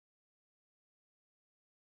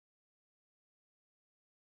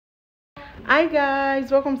Hi guys,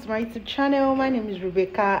 welcome to my YouTube channel. My name is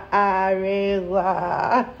Rebecca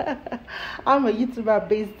Arela. I'm a YouTuber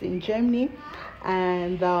based in Germany,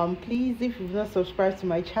 and please, if you've not subscribed to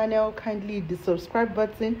my channel, kindly hit the subscribe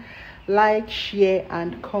button, like, share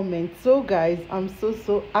and comment. So guys, I'm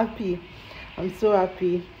so happy. I'm so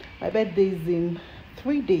happy. My birthday is in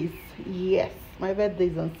 3 days. Yes, my birthday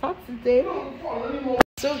is on Saturday.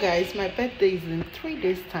 So guys, my birthday is in 3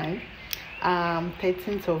 days time.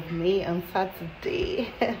 13th of May on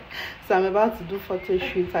Saturday. So I'm about to do photo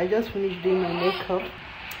shoot. I just finished doing my makeup.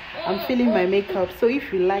 I'm feeling my makeup, so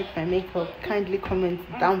if you like my makeup, kindly comment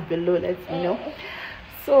down below, let me know.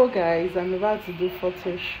 So guys, I'm about to do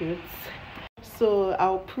photo shoots, so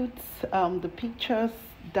I'll put the pictures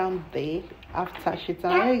down there after shooting.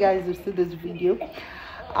 I know you guys will see this video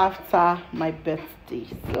after my birthday.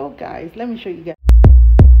 So guys, let me show you guys.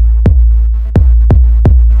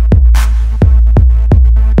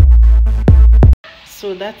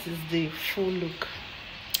 So that is the full look.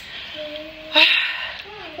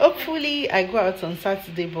 Hopefully I go out on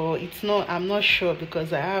Saturday, but it's not, I'm not sure,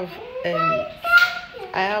 because I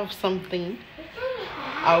have something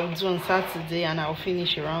I'll do on Saturday and I'll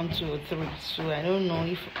finish around 2 or 3. So I don't know,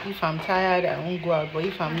 if I'm tired I won't go out, but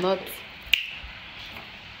if I'm not,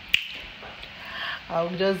 I'll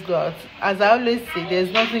just go out. As I always say, there's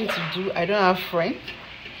nothing to do. I don't have friends.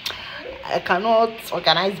 I cannot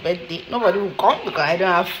organize birthday. Nobody will come because I don't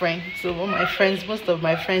have friends. So most of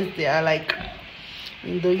my friends, they are like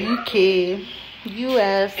in the UK,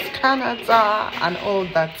 US, Canada and all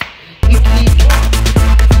that.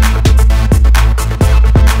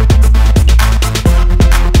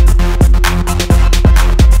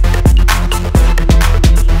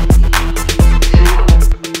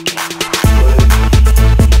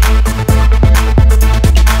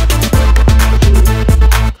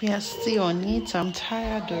 We are still on it. I'm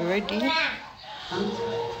tired already.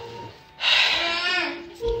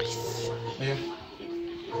 Yeah.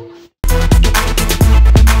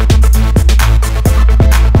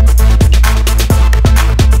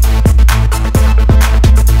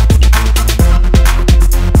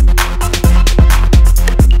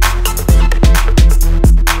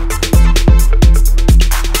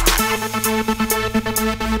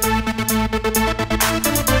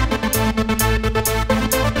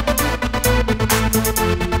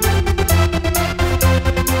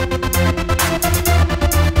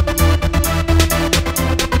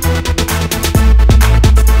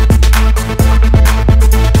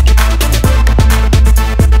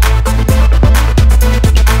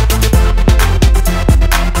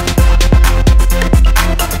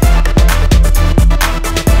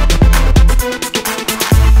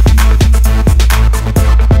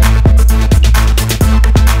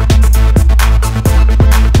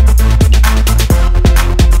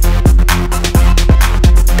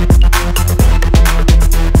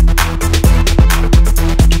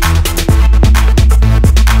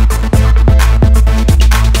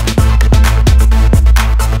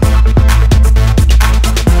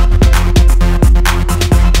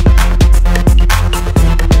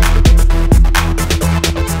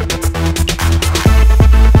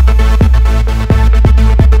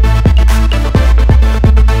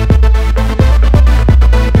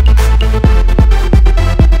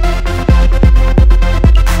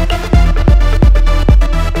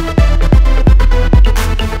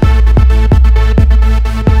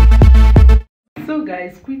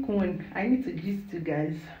 Quick one, I need to gist you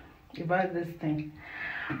guys about this thing.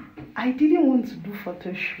 I didn't want to do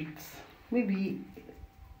photo shoots. Maybe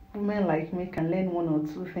women like me can learn 1 or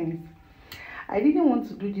 2 things. I didn't want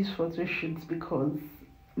to do these photo shoots because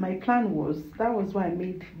my plan was, that was why I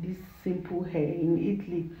made this simple hair in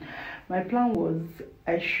Italy. My plan was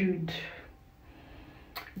I should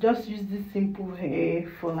just use this simple hair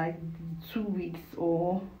for like 2 weeks,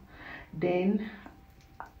 or then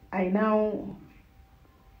I now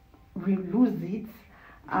lose it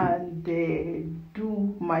and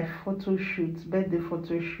do my photo shoot, birthday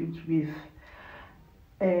photo shoot with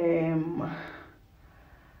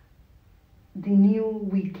the new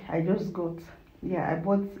wig I just got. Yeah, I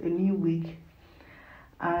bought a new wig,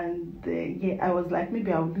 and yeah, I was like,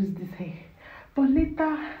 maybe I'll lose this hair, but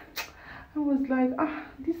later I was like,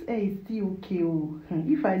 this hair is still okay.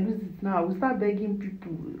 If I lose it now, I will start begging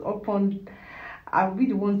people upon, I'll be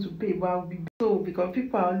the one to pay, but I'll be so, because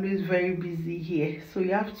people are always very busy here, so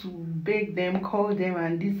you have to beg them, call them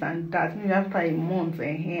and this and that. Maybe after a month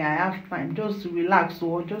and here I have time just to relax,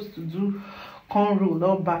 or just to do cornrow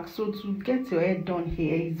or back. So to get your hair done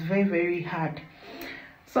here is very hard.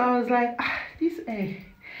 So I was like, this hair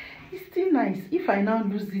is still nice. If I now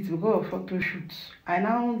lose it because of photo shoot, I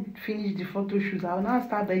now finish the photo shoot, I'll now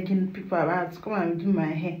start begging people around to come and do my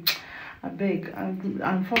hair. I beg,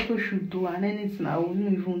 and photo shoot do, and anything I won't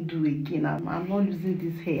even do again. I'm not using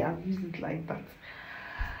this hair. I'll use it like that.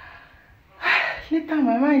 Later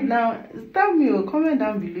my mind now, tell me or comment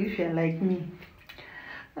down below if you're like me.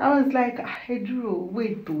 I was like, hey Drew,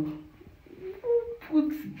 wait though.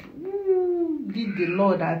 Who did the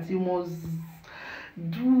law that you must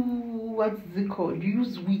do, what is it called,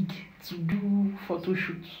 use wig to do photo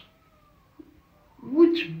shoot?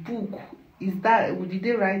 Which book is that? Did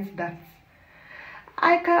they write that?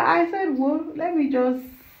 I said, well, let me just.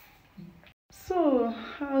 So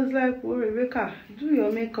I was like, well, Rebecca, do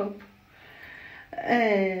your makeup,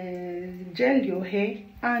 gel your hair,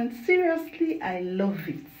 and seriously, I love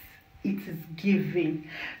it. It is giving,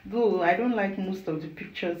 though I don't like most of the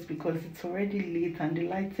pictures because it's already late and the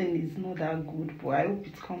lighting is not that good, but I hope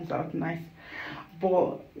it comes out nice.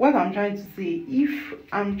 But what I'm trying to say, if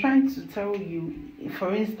I'm trying to tell you,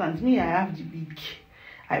 for instance, me, I have the wig,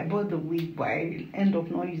 I bought the wig, but I end up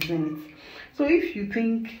not using it. So if you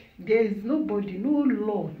think there is nobody, no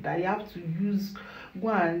law that you have to use, go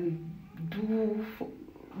and do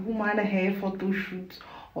woman hair photo shoot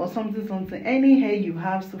or something, any hair you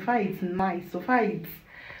have, so far it's nice, so far it's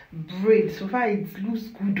braid, so far it looks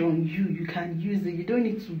good on you, you can use it. You don't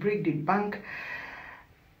need to break the bank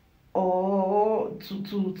or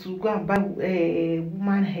to go and buy a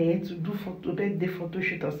woman hair to do birthday photo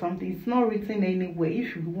shoot or something. It's not written anywhere.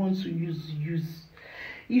 If you want to use,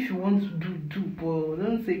 if you want to do, but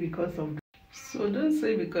don't say because of. So don't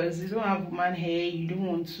say because you don't have woman hair, you don't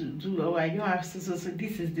want to do, or you don't have so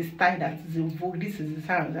this is the style that is in vogue, this is the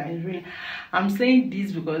style that is real. I'm saying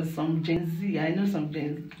this because some Gen Z, I know some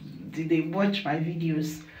Gen Z, they watch my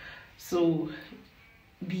videos. So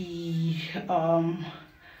be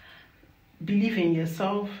believe in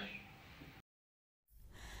yourself.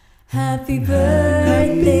 Happy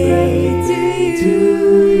birthday to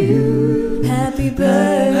you. Happy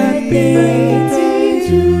birthday to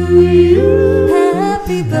you.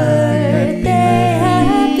 Happy birthday,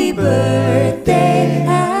 happy birthday,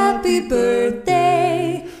 happy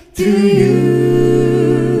birthday to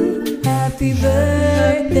you. Happy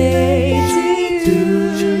birthday to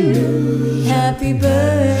you. Happy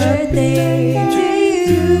birthday to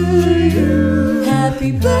you.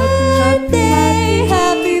 Happy birthday,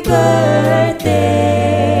 happy birthday.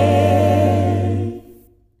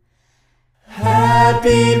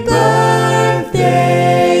 Happy birthday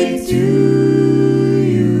to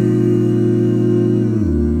you.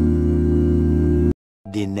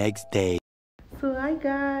 The next day. So hi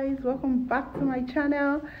guys, welcome back to my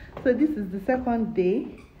channel. So this is the second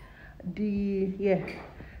day,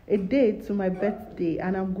 a day to my birthday,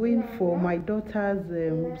 and I'm going for my daughter's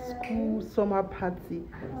school summer party.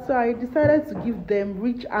 So I decided to give them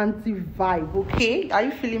rich auntie vibe. Okay, are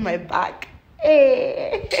you feeling my bag?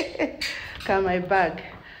 Hey, look at my bag.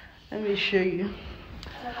 Let me show you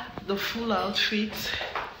the full outfit.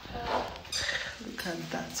 Look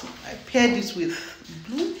at that. So I paired this with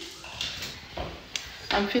blue.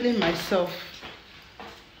 I'm feeling myself.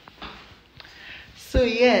 So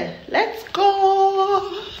yeah, let's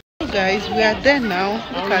go. So guys, we are there now.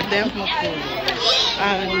 Look at them.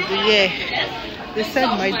 And yeah, they said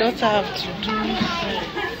my daughter have to do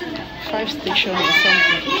 5 stations or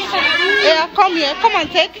something. Yeah, come here. Come and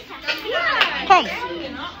take. Come.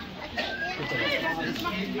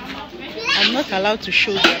 I'm not allowed to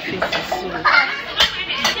show their faces. So.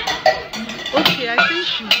 Okay, I think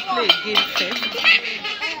she will play a game first.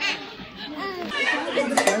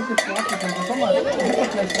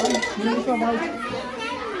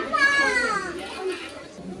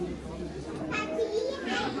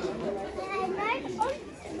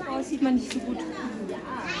 Oh, sieht man nicht so gut.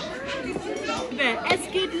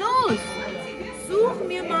 Es geht los. Such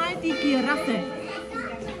mir mal die Giraffe.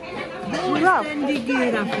 Wo ist denn die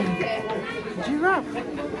Giraffe? Giraffe.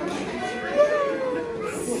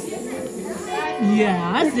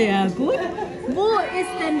 Ja, sehr gut. Wo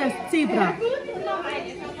ist denn das Zebra?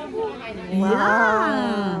 Wow.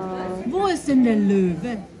 Ja. Wo ist denn der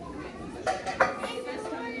Löwe?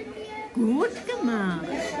 Gut gemacht.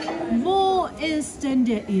 Wo ist denn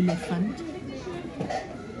der Elefant?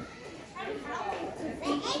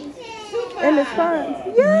 Elefant.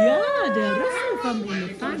 Ja, der Rüssel vom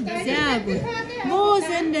Elefant. Sehr gut. Wo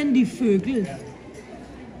sind denn die Vögel?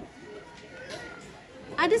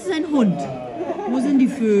 Ah, das ist ein Hund. Wo sind die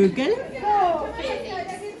Vögel?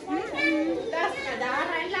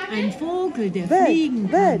 Ein Vogel, der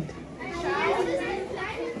fliegen kann.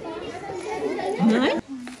 Nein?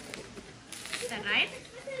 Da rein,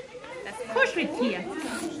 Das Kuscheltier.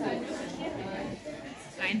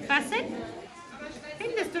 Reinfassen.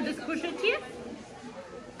 Findest du das Kuscheltier?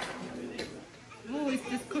 Wo ist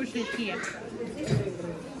das Kuscheltier?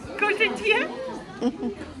 Kuscheltier?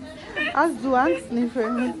 Hast du Angst nicht für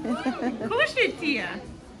mich? Kuscheltier.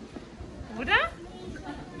 Oder?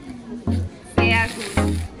 Sehr gut.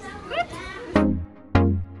 Gut.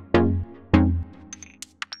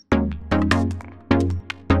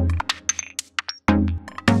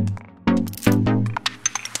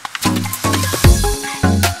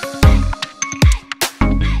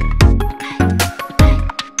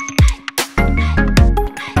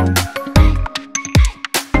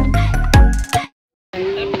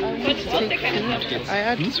 I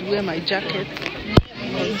had to wear my jacket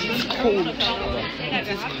because it's cold. It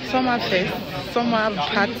is summer fest, summer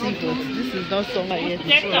party, but this is not summer yet.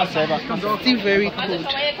 It's still very cold.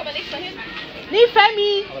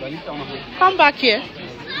 Nifemi, come back here.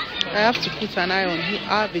 I have to put an eye on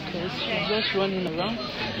her because she's just running around.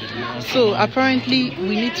 So apparently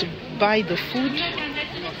we need to buy the food,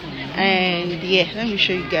 and yeah, let me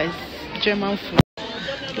show you guys German food.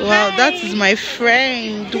 Wow, that is my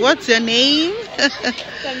friend. What's your name?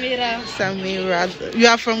 Samira. Samira. You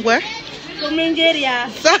are from where? From Nigeria.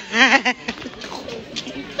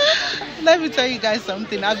 Let me tell you guys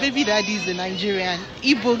something. Our baby daddy is a Nigerian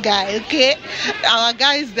Igbo guy, okay? Our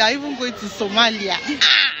guys, they are even going to Somalia.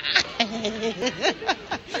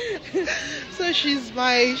 So she's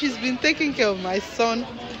been taking care of my son.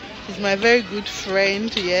 She's my very good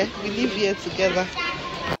friend. Yeah, we live here together.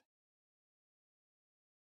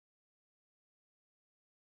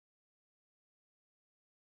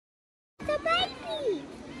 It's a baby.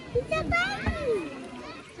 It's a baby.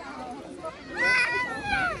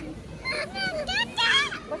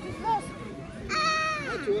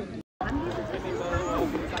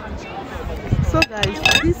 So guys,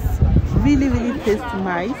 this really tastes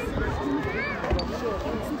nice.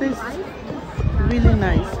 It tastes really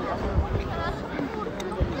nice.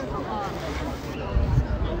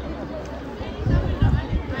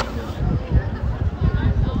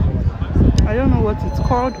 I don't know what it's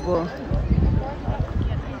called, but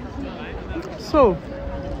so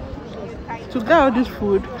to get all this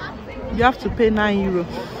food you have to pay €9.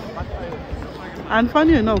 And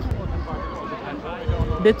funny enough,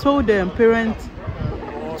 they told their parents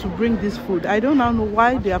to bring this food. I don't know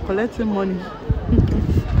why they are collecting money.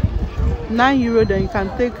 €9, then you can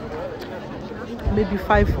take maybe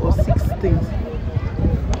 5 or 6 things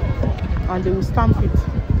and they will stamp it.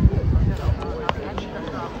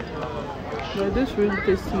 But this really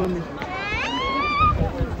tastes yummy.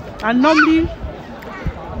 And normally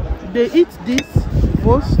they eat this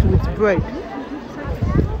roast with bread.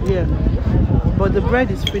 Yeah, but the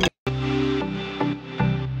bread is finished.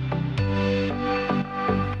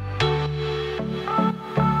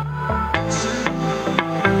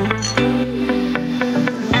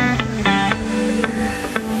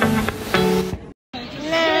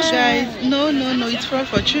 Guys, no, it's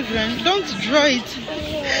for children. Don't draw it.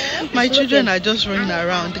 My children are just running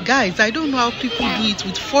around. Guys, I don't know how people do it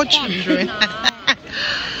with 4 children.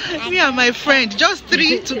 Me and my friend, just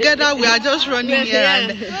 3 together, we are just running here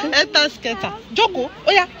and enter skater. Joko,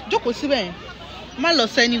 oh yeah, Joko, see where? Ma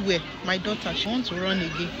lost anywhere. My daughter, she wants to run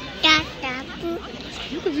again.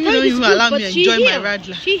 You don't even allow me to enjoy my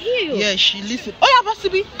radler. She hear you. Yeah, she listen. Oh yeah,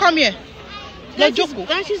 Basibi, come here. Let Joko.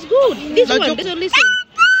 That is good. This Let one, Joko. don't listen.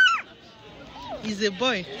 He's a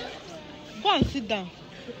boy. Go and sit down.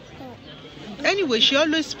 Anyway, she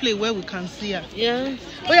always play where we can see her. Yeah.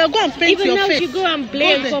 Oh yeah, go and paint Even your now face. she go and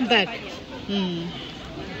play and there. come back.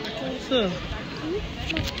 So,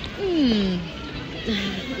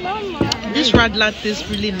 this radler tastes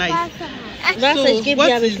really nice. So,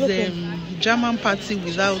 what is German party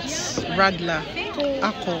without radler?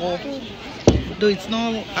 Alcohol. Though it's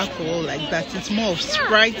not alcohol like that, it's more of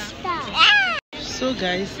Sprite. So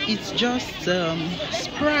guys, it's just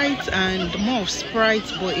Sprite and more of Sprite,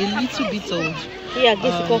 but a little bit of Yeah,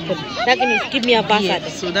 that means give me a bastard. yeah,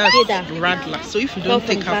 so that's radler. So if you don't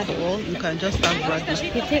take alcohol, you can just have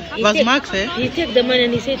radler. Was Max here? He take the money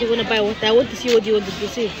and he said you want to buy water. I want to see what you want to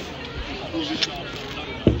see.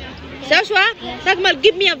 Joshua, Sagmal,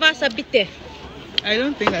 give me a vase a bit. I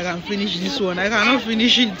don't think I can finish this one. I cannot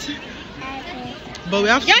finish it. But we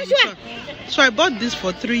have to return. So I bought this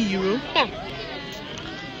for €3.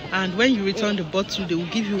 And when you return the bottle, they will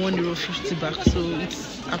give you €1.50 back. So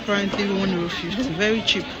it's apparently €1.50. Very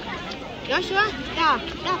cheap. Joshua,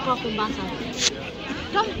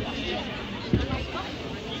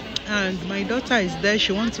 And my daughter is there.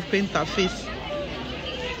 She wants to paint her face.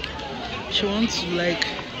 She wants to like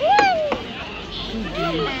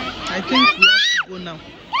I think we have to go now.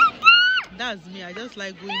 That's me. I just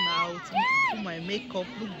like going out, put my makeup,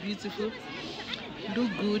 look beautiful,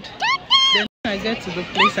 look good. Then when I get to the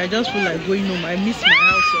place, I just feel like going home. I miss my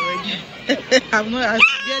house already. I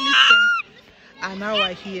barely spent an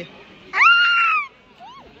hour here.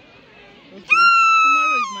 Okay.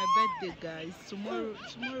 Tomorrow is my birthday, guys.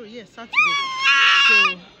 Tomorrow, yes, Saturday.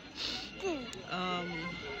 So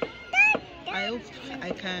I hope I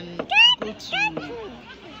can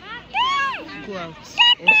go out also.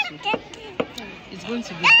 It's going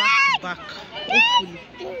to be back to back, hopefully.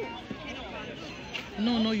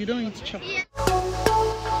 No, you don't need to chop.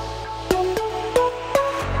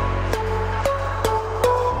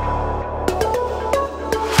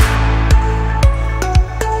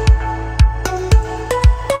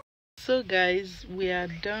 So guys, we are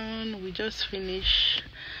done. We just finished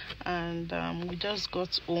and we just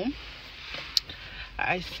got home.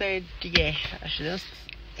 I said, yeah, I should just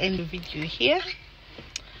end the video here.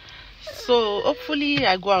 So hopefully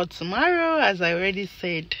I go out tomorrow, as I already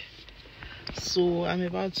said. So I'm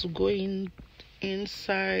about to go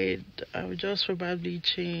inside. I'll just probably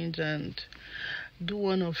change and do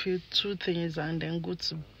one of two things and then go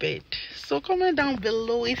to bed. So comment down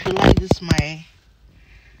below if you like this my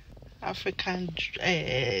African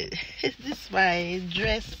is this my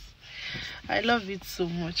dress. I love it so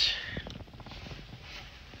much.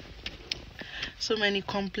 So many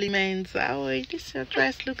compliments. Oh, this your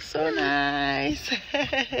dress looks so nice.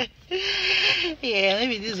 Yeah,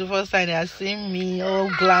 maybe this is the first time they are seeing me all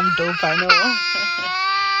glammed up. I know.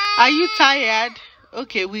 Are you tired?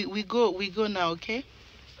 Okay, we go now. Okay.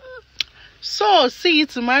 So see you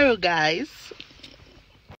tomorrow, guys.